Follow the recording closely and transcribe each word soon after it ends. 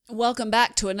Welcome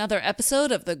back to another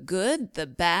episode of The Good, the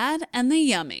Bad, and the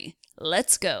Yummy.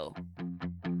 Let's go.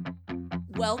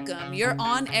 Welcome. You're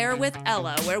on air with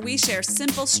Ella, where we share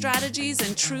simple strategies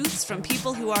and truths from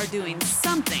people who are doing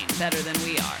something better than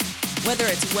we are. Whether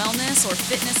it's wellness or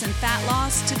fitness and fat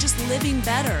loss, to just living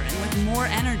better and with more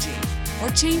energy, or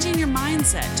changing your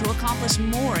mindset to accomplish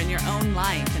more in your own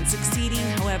life and succeeding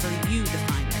however you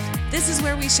define it. This is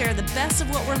where we share the best of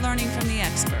what we're learning from the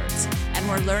experts, and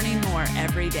we're learning more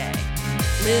every day.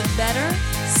 Live better,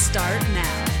 start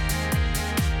now.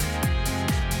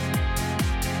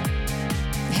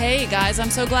 Hey guys, I'm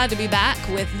so glad to be back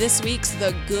with this week's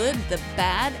The Good, the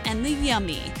Bad, and the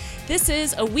Yummy. This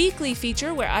is a weekly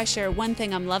feature where I share one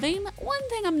thing I'm loving, one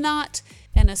thing I'm not,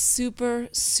 and a super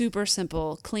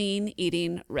simple, clean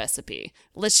eating recipe.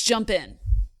 Let's jump in.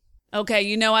 Okay,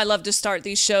 you know I love to start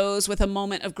these shows with a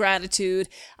moment of gratitude.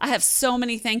 I have so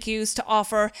many thank yous to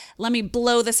offer. Let me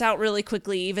blow this out really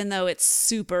quickly, even though it's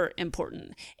super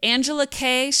important. Angela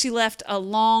K., she left a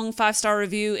long 5-star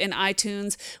review in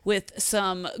iTunes with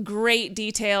some great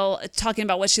detail talking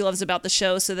about what she loves about the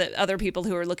show so that other people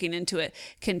who are looking into it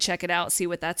can check it out, see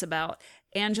what that's about.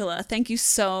 Angela, thank you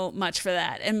so much for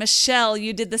that. And Michelle,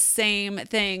 you did the same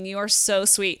thing. You are so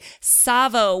sweet.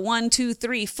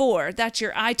 Savo1234, that's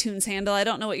your iTunes handle. I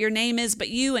don't know what your name is, but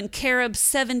you and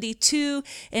Carib72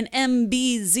 and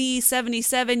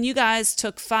MBZ77, you guys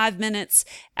took 5 minutes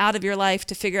out of your life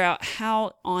to figure out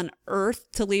how on earth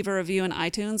to leave a review in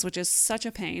iTunes, which is such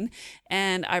a pain.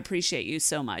 And I appreciate you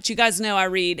so much. You guys know I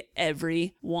read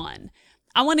every one.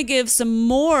 I want to give some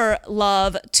more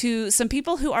love to some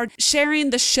people who are sharing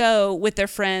the show with their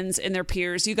friends and their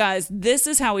peers. You guys, this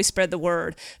is how we spread the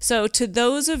word. So to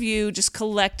those of you, just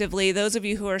collectively, those of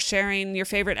you who are sharing your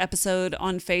favorite episode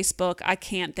on Facebook, I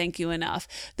can't thank you enough.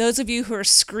 Those of you who are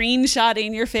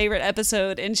screenshotting your favorite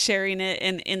episode and sharing it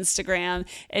in Instagram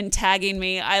and tagging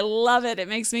me, I love it. It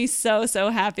makes me so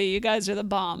happy. You guys are the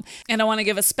bomb. And I want to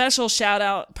give a special shout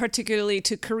out, particularly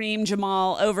to Kareem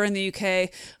Jamal over in the UK,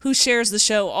 who shares the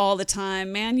show all the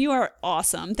time. Man, you are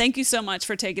awesome. Thank you so much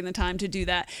for taking the time to do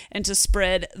that and to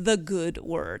spread the good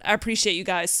word. I appreciate you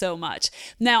guys so much.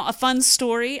 Now, a fun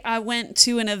story. I went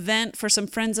to an event for some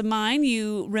friends of mine.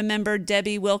 You remember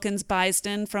Debbie Wilkins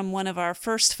Bisden from one of our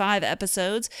first 5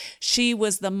 episodes. She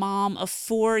was the mom of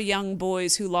 4 young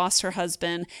boys who lost her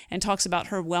husband and talks about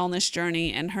her wellness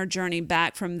journey and her journey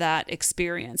back from that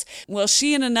experience. Well,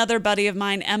 she and another buddy of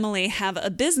mine, Emily, have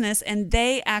a business and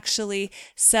they actually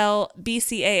sell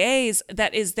BCAAs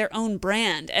that is their own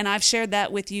brand. And I've shared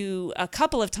that with you a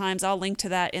couple of times. I'll link to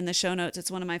that in the show notes. It's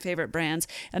one of my favorite brands.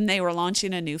 And they were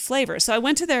launching a new flavor. So I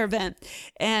went to their event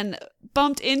and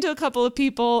bumped into a couple of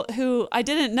people who I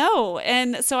didn't know.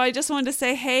 And so I just wanted to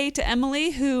say hey to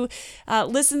Emily, who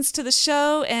listens to the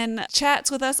show and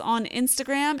chats with us on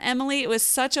Instagram. Emily, it was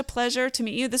such a pleasure to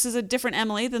meet you. This is a different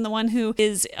Emily than the one who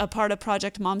is a part of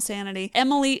Project Mom Sanity.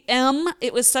 Emily M.,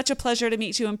 it was such a pleasure to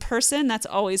meet you in person. That's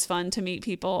always fun to meet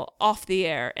people off the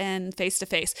air and face to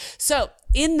face. So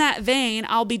in that vein,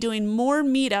 I'll be doing more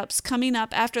meetups coming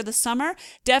up after the summer.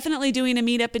 Definitely doing a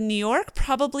meetup in New York,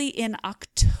 probably in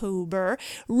October.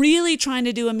 Really trying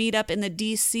to do a meetup in the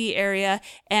DC area.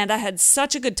 And I had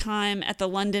such a good time at the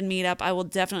London meetup. I will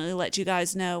definitely let you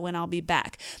guys know when I'll be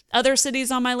back. Other cities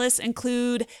on my list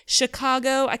include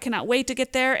Chicago. I cannot wait to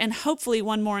get there. And hopefully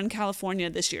one more in California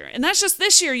this year. And that's just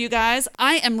this year, you guys.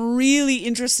 I am really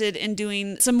interested in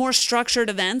doing some more structured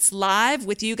events live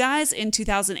with you guys in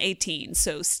 2018.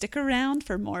 So stick around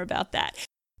for more about that.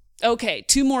 Okay,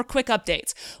 2 more quick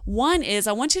updates. One is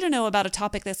I want you to know about a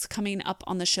topic that's coming up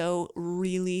on the show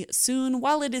really soon,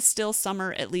 while it is still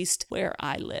summer, at least where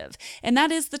I live. And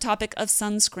that is the topic of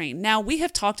sunscreen. Now, we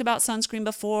have talked about sunscreen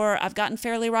before. I've gotten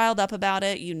fairly riled up about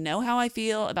it. You know how I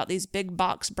feel about these big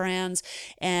box brands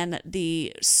and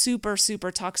the super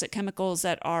toxic chemicals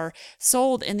that are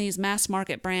sold in these mass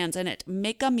market brands, and it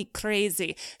make me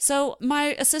crazy. So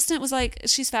my assistant was like,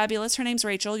 she's fabulous. Her name's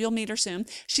Rachel. You'll meet her soon.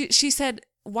 She said,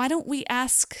 why don't we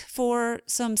ask for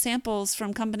some samples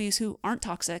from companies who aren't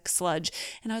toxic sludge?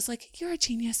 And I was like, you're a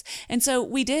genius. And so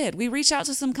we did. We reached out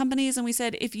to some companies and we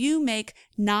said, if you make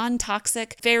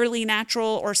non-toxic, fairly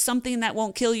natural, or something that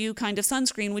won't kill you kind of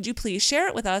sunscreen, would you please share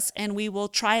it with us? And we will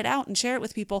try it out and share it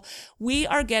with people. We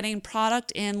are getting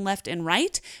product in left and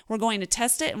right. We're going to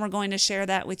test it and we're going to share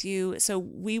that with you. So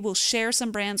we will share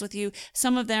some brands with you.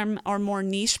 Some of them are more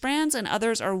niche brands and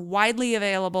others are widely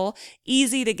available,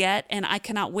 easy to get. And I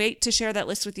cannot wait to share that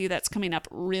list with you. That's coming up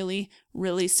really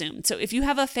soon. So if you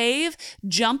have a fave,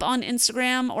 jump on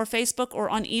Instagram or Facebook or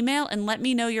on email and let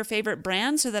me know your favorite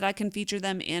brand so that I can feature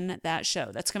them in that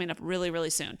show. That's coming up really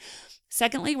soon.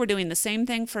 Secondly, we're doing the same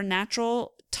thing for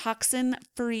natural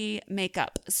toxin-free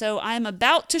makeup. So I'm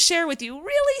about to share with you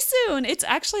really soon, it's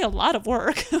actually a lot of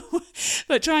work,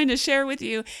 but trying to share with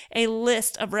you a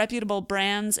list of reputable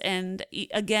brands and,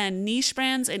 again, niche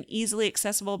brands and easily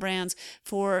accessible brands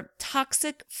for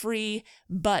toxic-free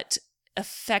but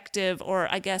effective, or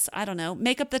I guess, I don't know,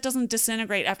 makeup that doesn't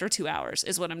disintegrate after 2 hours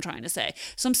is what I'm trying to say.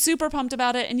 So I'm super pumped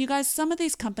about it. And you guys, some of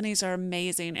these companies are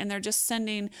amazing and they're just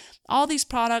sending all these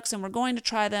products and we're going to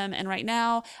try them. And right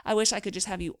now, I wish I could just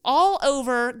have you all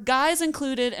over, guys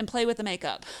included, and play with the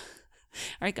makeup.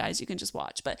 All right, guys, you can just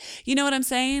watch. But you know what I'm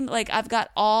saying? Like, I've got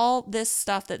all this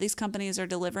stuff that these companies are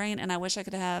delivering, and I wish I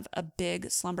could have a big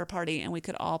slumber party and we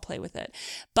could all play with it.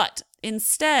 But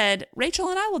instead, Rachel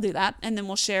and I will do that, and then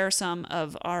we'll share some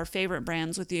of our favorite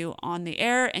brands with you on the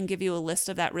air and give you a list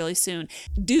of that really soon.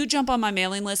 Do jump on my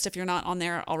mailing list if you're not on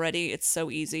there already. It's so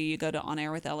easy. You go to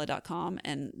onairwithella.com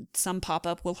and some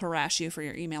pop-up will harass you for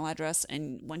your email address,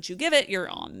 and once you give it, you're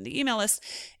on the email list,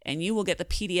 and you will get the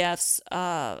PDFs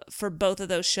for both of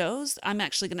those shows. I'm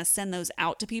actually going to send those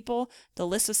out to people, the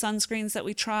list of sunscreens that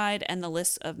we tried and the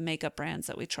list of makeup brands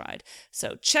that we tried.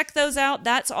 So check those out.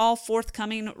 That's all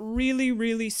forthcoming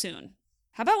really soon.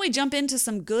 How about we jump into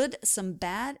some good, some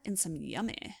bad, and some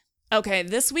yummy? Okay,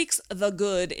 this week's The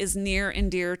Good is near and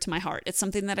dear to my heart. It's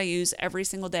something that I use every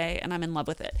single day and I'm in love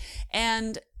with it.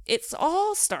 And it's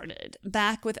all started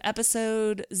back with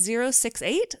episode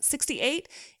 68,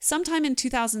 sometime in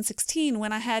 2016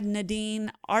 when I had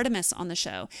Nadine Artemis on the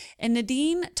show. And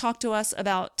Nadine talked to us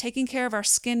about taking care of our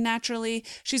skin naturally.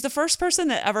 She's the first person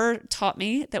that ever taught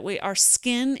me that our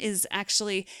skin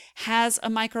has a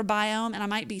microbiome. And I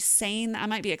might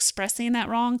be expressing that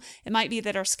wrong. It might be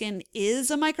that our skin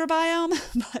is a microbiome,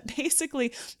 but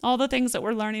basically all the things that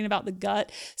we're learning about the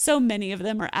gut, so many of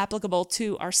them are applicable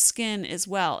to our skin as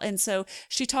well. And so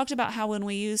she talked about how when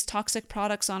we use toxic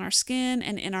products on our skin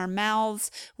and in our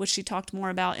mouths, which she talked more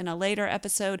about in a later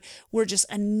episode, we're just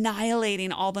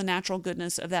annihilating all the natural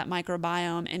goodness of that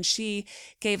microbiome. And she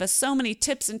gave us so many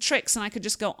tips and tricks, and I could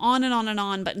just go on and on and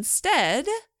on. But instead,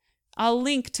 I'll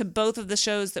link to both of the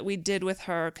shows that we did with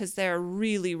her because they're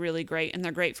really great and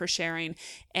they're great for sharing.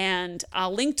 And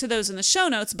I'll link to those in the show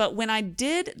notes. But when I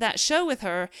did that show with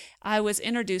her, I was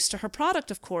introduced to her product,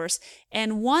 of course.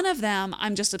 And one of them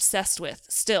I'm just obsessed with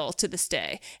still to this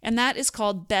day. And that is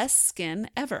called Best Skin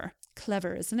Ever.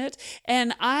 Clever, isn't it?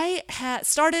 And I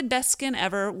started Best Skin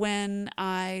Ever when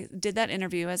I did that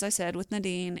interview, as I said, with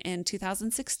Nadine in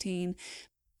 2016.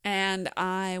 And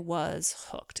I was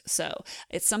hooked. So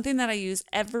it's something that I use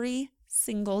every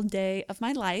single day of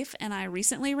my life. And I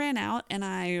recently ran out and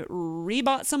I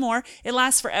rebought some more. It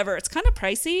lasts forever. It's kind of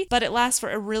pricey, but it lasts for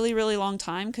a really long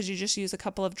time because you just use a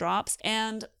couple of drops.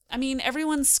 And I mean,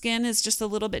 everyone's skin is just a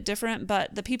little bit different,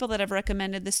 but the people that I've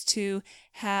recommended this to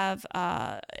have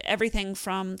everything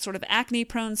from sort of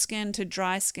acne-prone skin to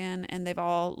dry skin, and they've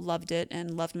all loved it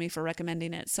and loved me for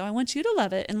recommending it. So I want you to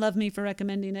love it and love me for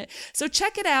recommending it. So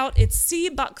check it out. It's C.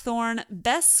 Buckthorn,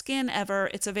 Best Skin Ever.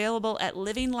 It's available at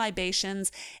Living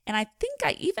Libations, and I think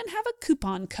I even have a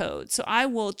coupon code. So I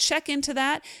will check into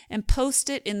that and post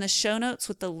it in the show notes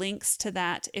with the links to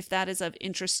that if that is of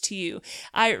interest to you.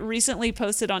 I recently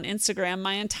posted on Instagram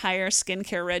my entire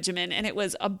skincare regimen, and it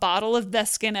was a bottle of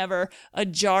Best Skin Ever, a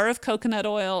jar of coconut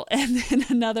oil, and then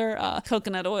another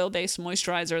coconut oil based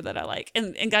moisturizer that I like.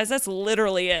 And guys, that's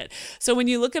literally it. So when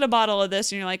you look at a bottle of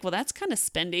this and you're like, well, that's kind of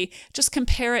spendy, just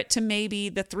compare it to maybe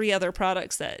the 3 other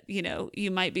products that, you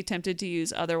might be tempted to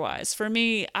use otherwise. For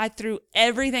me, I threw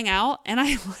everything out and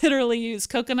I literally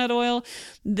used coconut oil,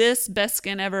 this Best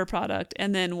Skin Ever product,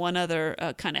 and then one other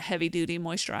kind of heavy duty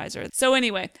moisturizer. So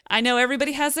anyway, I know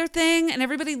everybody has their thing and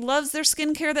everybody loves their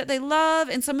skincare that they love,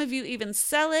 and some of you even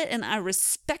sell it, and I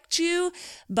respect you.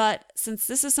 But since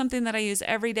this is something that I use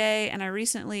every day and I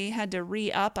recently had to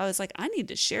re-up, I was like, I need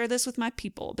to share this with my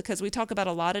people because we talk about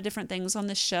a lot of different things on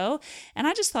this show, and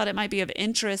I just thought it might be of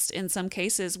interest in some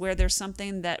cases where there's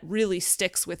something that really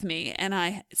sticks with me and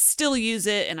I still use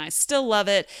it and I still love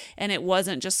it, and it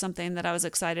wasn't just something that I was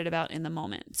excited about in the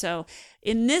moment. So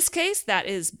in this case, that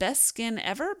is Best Skin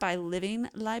Ever by Living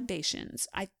Libations.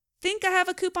 I think I have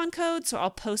a coupon code, so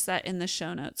I'll post that in the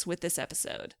show notes with this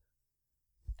episode.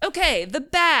 Okay, the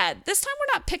bad. This time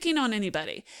we're not picking on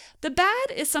anybody. The bad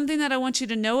is something that I want you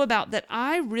to know about that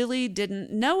I really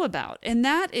didn't know about, and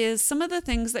that is some of the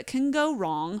things that can go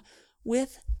wrong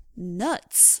with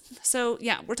nuts. So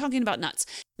yeah, we're talking about nuts.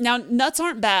 Now, nuts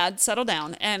aren't bad. Settle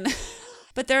down. And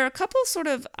But there are a couple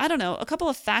a couple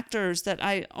of factors that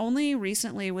I only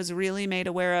recently was really made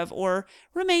aware of or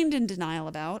remained in denial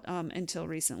about until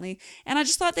recently. And I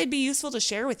just thought they'd be useful to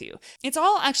share with you. It's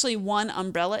all actually one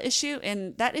umbrella issue,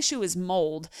 and that issue is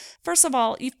mold. First of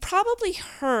all, you've probably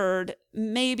heard,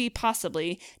 maybe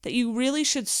possibly, that you really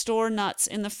should store nuts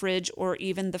in the fridge or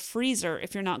even the freezer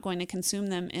if you're not going to consume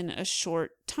them in a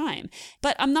short time.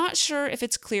 But I'm not sure if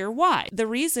it's clear why. The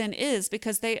reason is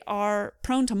because they are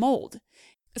prone to mold.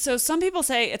 So some people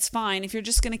say it's fine. If you're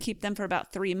just going to keep them for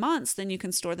about 3 months, then you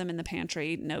can store them in the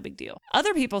pantry. No big deal.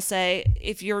 Other people say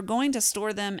if you're going to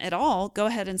store them at all, go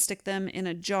ahead and stick them in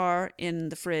a jar in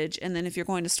the fridge. And then if you're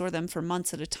going to store them for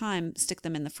months at a time, stick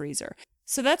them in the freezer.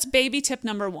 So that's baby tip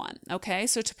number 1, okay?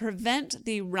 So to prevent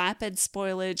the rapid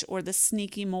spoilage or the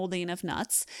sneaky molding of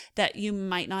nuts that you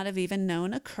might not have even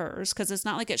known occurs, because it's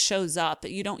not like it shows up,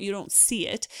 you don't see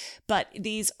it, but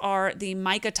these are the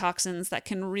mycotoxins that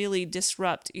can really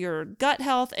disrupt your gut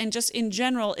health, and just in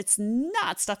general, it's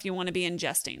not stuff you want to be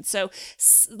ingesting. So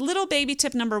little baby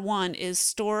tip number 1 is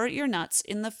store your nuts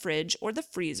in the fridge or the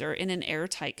freezer in an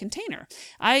airtight container.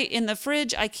 In the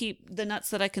fridge, I keep the nuts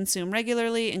that I consume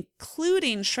regularly, including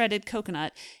shredded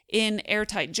coconut, in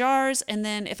airtight jars. And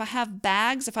then if I have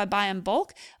bags, if I buy in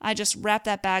bulk, I just wrap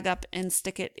that bag up and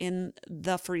stick it in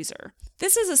the freezer.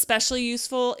 This is especially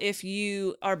useful if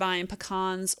you are buying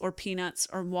pecans or peanuts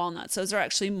or walnuts. Those are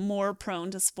actually more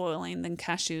prone to spoiling than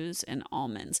cashews and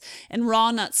almonds. And raw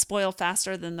nuts spoil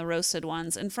faster than the roasted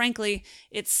ones. And frankly,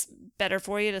 it's better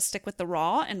for you to stick with the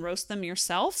raw and roast them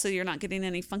yourself so you're not getting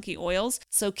any funky oils.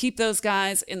 So keep those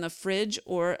guys in the fridge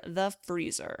or the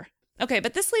freezer. Okay,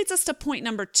 but this leads us to point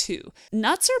number 2.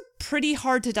 Nuts are pretty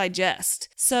hard to digest.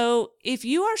 So if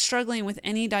you are struggling with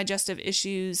any digestive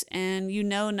issues and you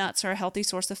know nuts are a healthy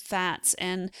source of fats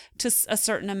and to a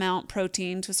certain amount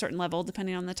protein to a certain level,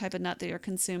 depending on the type of nut that you're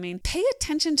consuming, pay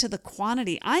attention to the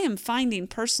quantity. I am finding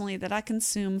personally that I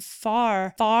consume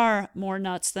far, far more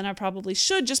nuts than I probably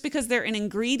should just because they're an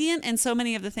ingredient in so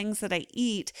many of the things that I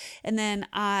eat. And then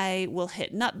I will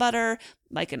hit nut butter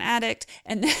like an addict,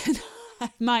 and then I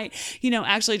might,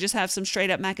 actually just have some straight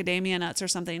up macadamia nuts or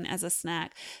something as a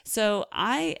snack. So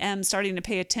I am starting to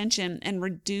pay attention and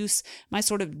reduce my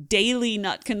sort of daily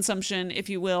nut consumption, if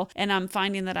you will. And I'm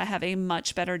finding that I have a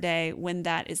much better day when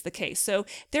that is the case. So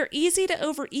they're easy to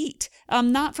overeat,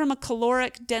 not from a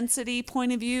caloric density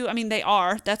point of view. I mean, they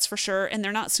are, that's for sure. And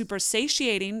they're not super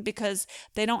satiating because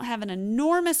they don't have an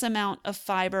enormous amount of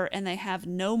fiber and they have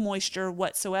no moisture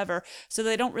whatsoever. So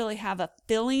they don't really have a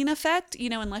filling effect,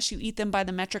 unless you eat them by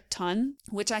the metric ton,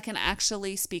 which I can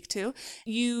actually speak to.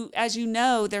 As you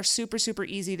know, they're super, super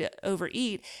easy to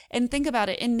overeat. And think about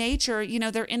it, in nature,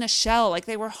 they're in a shell, like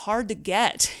they were hard to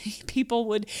get. People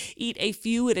would eat a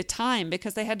few at a time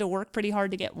because they had to work pretty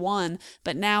hard to get one.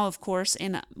 But now, of course,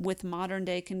 with modern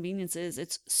day conveniences,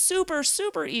 it's super,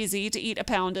 super easy to eat a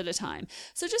pound at a time.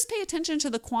 So just pay attention to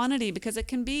the quantity because it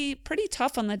can be pretty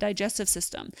tough on the digestive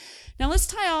system. Now let's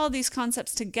tie all of these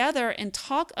concepts together and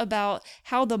talk about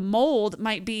how the mold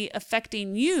might be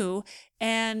affecting you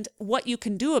and what you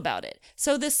can do about it.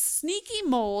 So this sneaky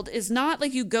mold is not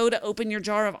like you go to open your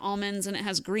jar of almonds and it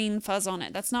has green fuzz on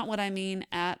it. That's not what I mean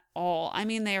at all. I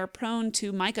mean, they are prone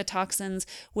to mycotoxins,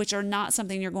 which are not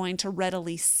something you're going to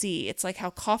readily see. It's like how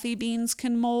coffee beans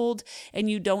can mold and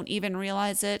you don't even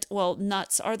realize it. Well,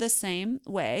 nuts are the same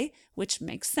way, which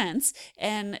makes sense.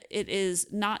 And it is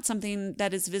not something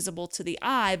that is visible to the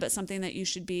eye, but something that you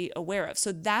should be aware of.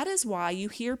 So that is why you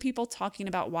hear people talking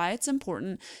about why it's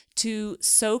important to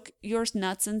soak your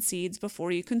nuts and seeds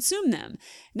before you consume them.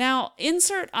 Now,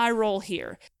 insert eye roll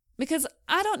here. Because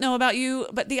I don't know about you,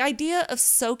 but the idea of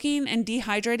soaking and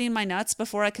dehydrating my nuts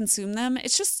before I consume them,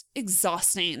 it's just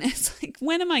exhausting. It's like,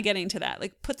 when am I getting to that?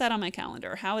 Like, put that on my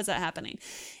calendar. How is that happening?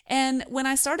 And when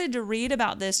I started to read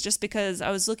about this, just because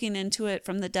I was looking into it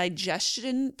from the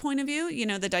digestion point of view,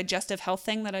 the digestive health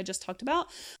thing that I just talked about,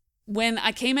 when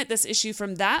I came at this issue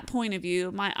from that point of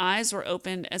view, my eyes were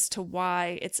opened as to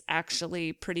why it's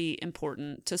actually pretty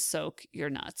important to soak your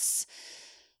nuts.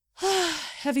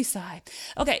 Heavy sigh.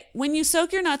 Okay, when you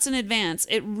soak your nuts in advance,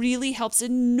 it really helps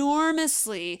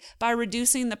enormously by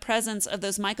reducing the presence of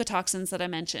those mycotoxins that I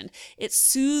mentioned. It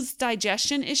soothes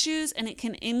digestion issues and it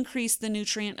can increase the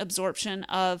nutrient absorption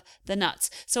of the nuts.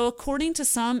 So according to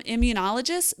some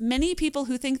immunologists, many people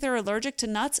who think they're allergic to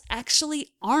nuts actually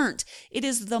aren't. It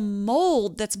is the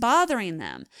mold that's bothering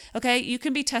them. Okay, you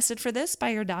can be tested for this by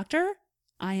your doctor.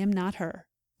 I am not her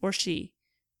or she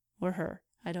or her.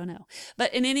 I don't know.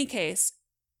 But in any case,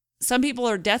 Some people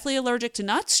are deathly allergic to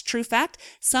nuts, true fact.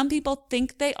 Some people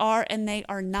think they are and they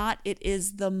are not. It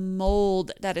is the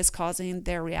mold that is causing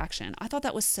their reaction. I thought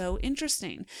that was so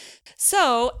interesting.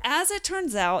 So, as it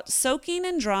turns out, soaking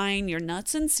and drying your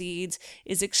nuts and seeds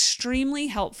is extremely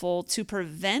helpful to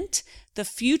prevent the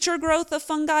future growth of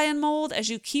fungi and mold as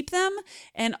you keep them,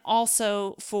 and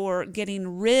also for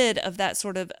getting rid of that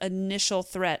sort of initial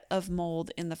threat of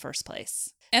mold in the first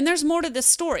place. And there's more to this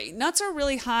story. Nuts are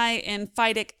really high in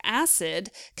phytic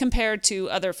acid compared to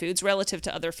other foods, relative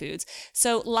to other foods.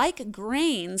 So like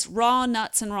grains, raw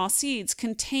nuts and raw seeds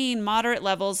contain moderate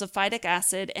levels of phytic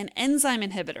acid and enzyme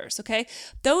inhibitors, okay?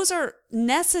 Those are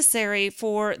necessary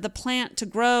for the plant to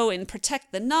grow and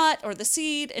protect the nut or the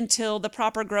seed until the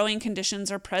proper growing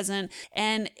conditions are present.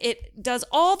 And it does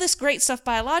all this great stuff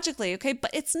biologically, okay?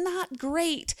 But it's not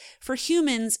great for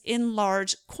humans in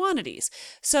large quantities.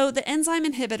 So the enzyme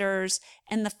inhibitors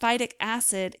and the phytic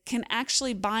acid can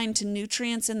actually bind to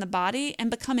nutrients in the body and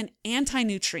become an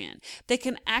anti-nutrient. They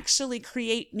can actually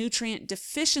create nutrient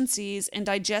deficiencies and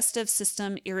digestive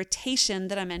system irritation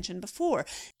that I mentioned before.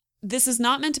 This is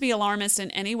not meant to be alarmist in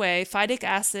any way. Phytic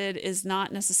acid is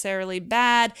not necessarily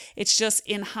bad. It's just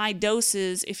in high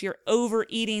doses, if you're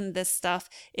overeating this stuff,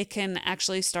 it can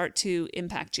actually start to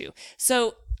impact you.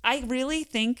 So I really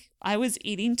think I was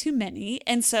eating too many,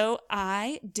 and so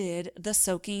I did the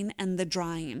soaking and the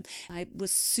drying. I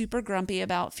was super grumpy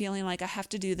about feeling like I have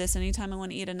to do this anytime I want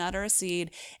to eat a nut or a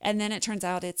seed, and then it turns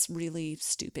out it's really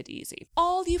stupid easy.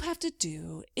 All you have to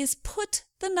do is put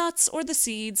the nuts or the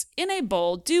seeds in a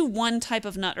bowl. Do one type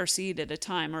of nut or seed at a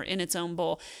time or in its own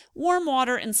bowl. Warm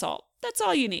water and salt. That's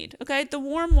all you need, okay? The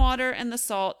warm water and the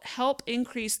salt help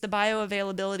increase the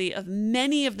bioavailability of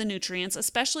many of the nutrients,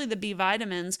 especially the B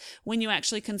vitamins, when you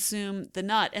actually consume the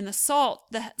nut. And the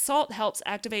salt helps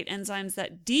activate enzymes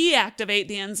that deactivate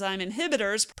the enzyme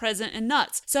inhibitors present in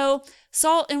nuts. So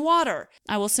salt and water.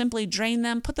 I will simply drain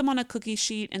them, put them on a cookie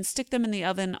sheet, and stick them in the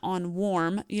oven on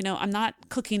warm. You know, I'm not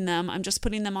cooking them. I'm just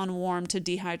putting them on warm to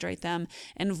dehydrate them.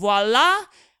 And voila!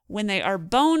 When they are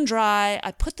bone dry,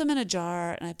 I put them in a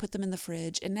jar and I put them in the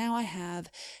fridge. And now I have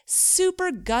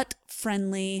super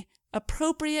gut-friendly,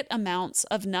 appropriate amounts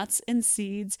of nuts and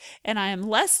seeds. And I am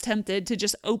less tempted to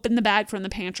just open the bag from the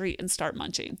pantry and start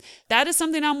munching. That is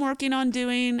something I'm working on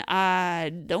doing.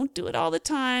 I don't do it all the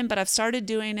time, but I've started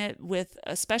doing it with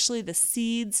especially the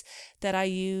seeds that I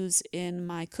use in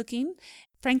my cooking.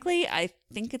 Frankly, I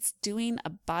think it's doing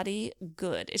a body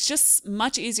good. It's just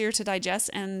much easier to digest,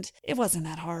 and it wasn't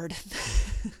that hard.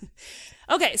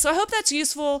 Okay, so I hope that's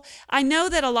useful. I know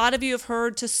that a lot of you have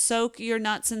heard to soak your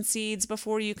nuts and seeds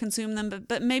before you consume them,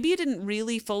 but maybe you didn't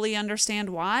really fully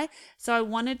understand why. So I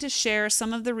wanted to share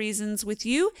some of the reasons with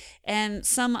you and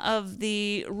some of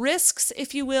the risks,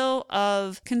 if you will,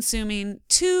 of consuming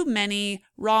too many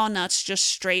raw nuts just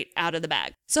straight out of the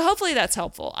bag. So hopefully that's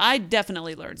helpful. I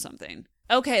definitely learned something.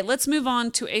 Okay, let's move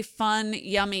on to a fun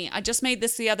yummy. I just made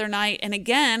this the other night, and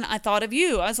again, I thought of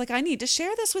you. I was like, I need to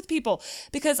share this with people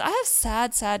because I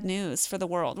have sad news for the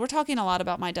world. We're talking a lot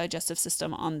about my digestive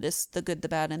system on this, the good, the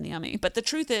bad, and the yummy. But the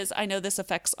truth is, I know this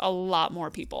affects a lot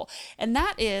more people. And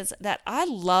that is that I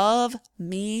love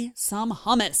me some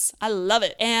hummus. I love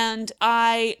it. And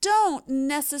I don't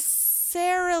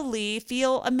necessarily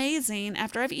feel amazing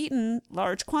after I've eaten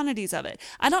large quantities of it.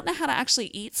 I don't know how to actually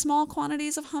eat small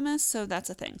quantities of hummus, so that's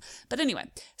a thing. But anyway,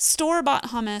 store-bought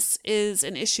hummus is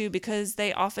an issue because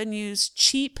they often use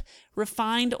cheap,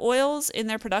 refined oils in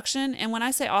their production. And when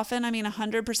I say often, I mean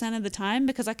 100% of the time,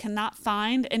 because I cannot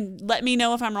find, and let me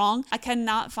know if I'm wrong, I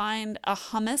cannot find a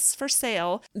hummus for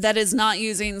sale that is not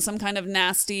using some kind of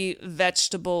nasty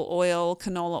vegetable oil,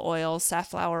 canola oil,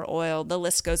 safflower oil. The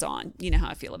list goes on. You know how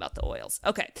I feel about the oils.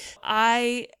 Okay.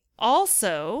 I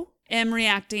also am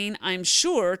reacting, I'm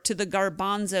sure, to the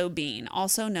garbanzo bean,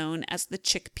 also known as the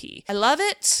chickpea. I love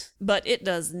it, but it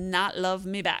does not love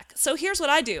me back. So here's what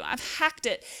I do. I've hacked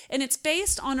it, and it's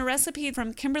based on a recipe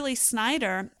from Kimberly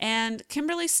Snyder, and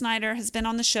Kimberly Snyder has been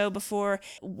on the show before.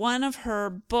 One of her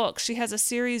books, she has a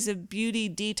series of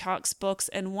beauty detox books,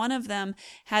 and one of them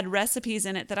had recipes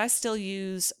in it that I still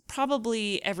use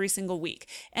probably every single week.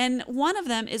 And one of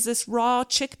them is this raw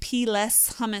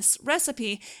chickpea-less hummus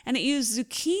recipe, and it used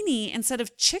zucchini instead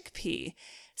of chickpea.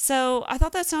 So I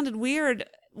thought that sounded weird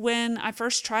when I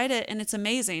first tried it, and it's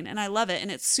amazing, and I love it,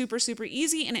 and it's super, super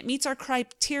easy, and it meets our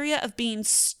criteria of being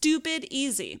stupid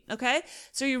easy, okay?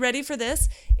 So are you ready for this?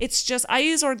 It's just, I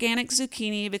use organic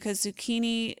zucchini because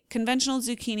conventional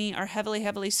zucchini are heavily,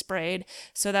 heavily sprayed,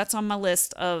 so that's on my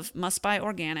list of must-buy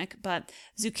organic, but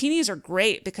zucchinis are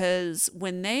great because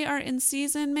when they are in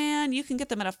season, man, you can get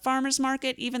them at a farmer's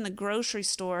market, even the grocery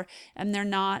store, and they're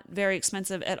not very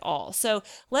expensive at all. So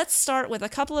let's start with a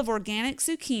couple of organic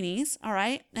zucchinis, all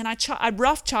right? And I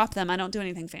rough chop them. I don't do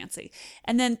anything fancy.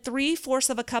 And then 3/4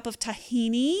 of a cup of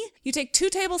tahini. You take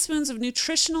 2 tablespoons of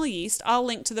nutritional yeast. I'll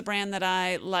link to the brand that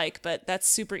I like, but that's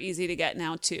super easy to get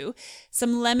now too.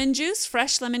 Some lemon juice,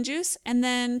 fresh lemon juice, and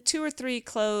then 2 or 3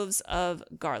 cloves of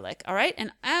garlic, all right?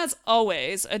 And as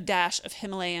always, a dash of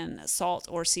Himalayan salt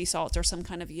or sea salt or some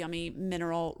kind of yummy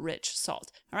mineral-rich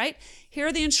salt, all right? Here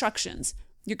are the instructions.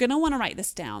 You're going to want to write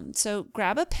this down. So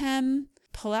grab a pen,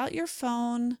 pull out your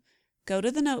phone, go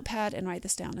to the notepad and write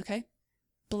this down, okay?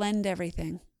 Blend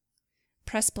everything.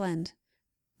 Press blend.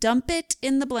 Dump it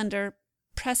in the blender,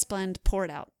 press blend, pour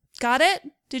it out. Got it?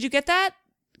 Did you get that?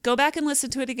 Go back and listen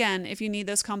to it again if you need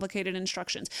those complicated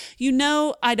instructions. You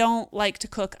know I don't like to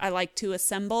cook, I like to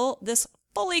assemble. This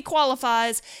fully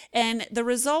qualifies, and the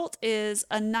result is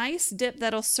a nice dip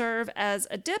that'll serve as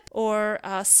a dip or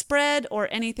a spread or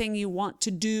anything you want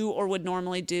to do or would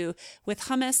normally do with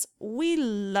hummus. We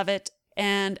love it.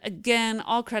 And again,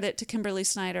 all credit to Kimberly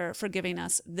Snyder for giving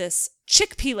us this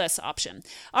chickpea-less option.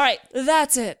 All right,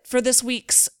 that's it for this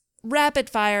week's Rapid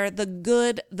Fire, the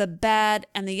good, the bad,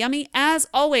 and the yummy. As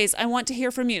always, I want to hear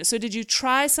from you. So did you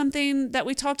try something that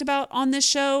we talked about on this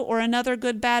show or another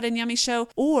good, bad, and yummy show?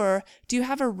 Or do you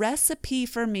have a recipe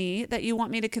for me that you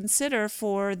want me to consider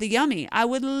for the yummy? I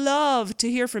would love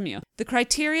to hear from you. The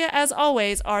criteria, as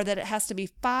always, are that it has to be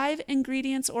 5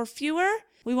 ingredients or fewer.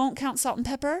 We won't count salt and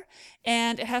pepper,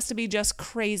 and it has to be just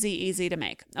crazy easy to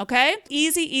make, okay?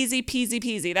 Easy, easy, peasy,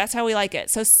 peasy. That's how we like it.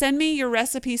 So send me your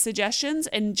recipe suggestions,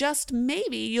 and just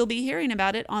maybe you'll be hearing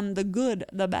about it on the good,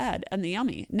 the bad, and the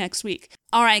yummy next week.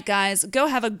 All right, guys, go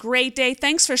have a great day.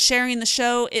 Thanks for sharing the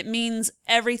show. It means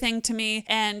everything to me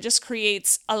and just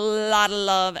creates a lot of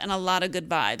love and a lot of good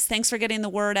vibes. Thanks for getting the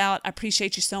word out. I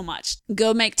appreciate you so much.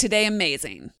 Go make today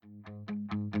amazing.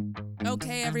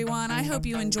 Okay, everyone, I hope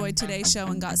you enjoyed today's show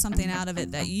and got something out of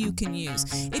it that you can use.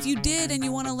 If you did and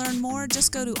you want to learn more,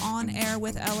 just go to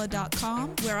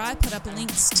onairwithella.com, where I put up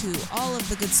links to all of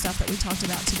the good stuff that we talked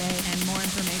about today and more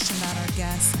information about our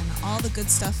guests and all the good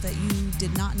stuff that you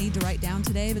did not need to write down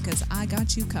today because I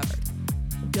got you covered.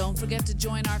 Don't forget to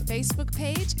join our Facebook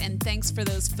page, and thanks for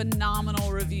those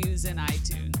phenomenal reviews in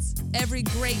iTunes. Every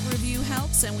great review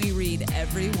helps, and we read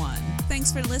every one.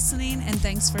 Thanks for listening, and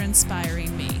thanks for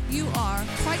inspiring me. You are,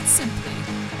 quite simply,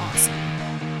 awesome.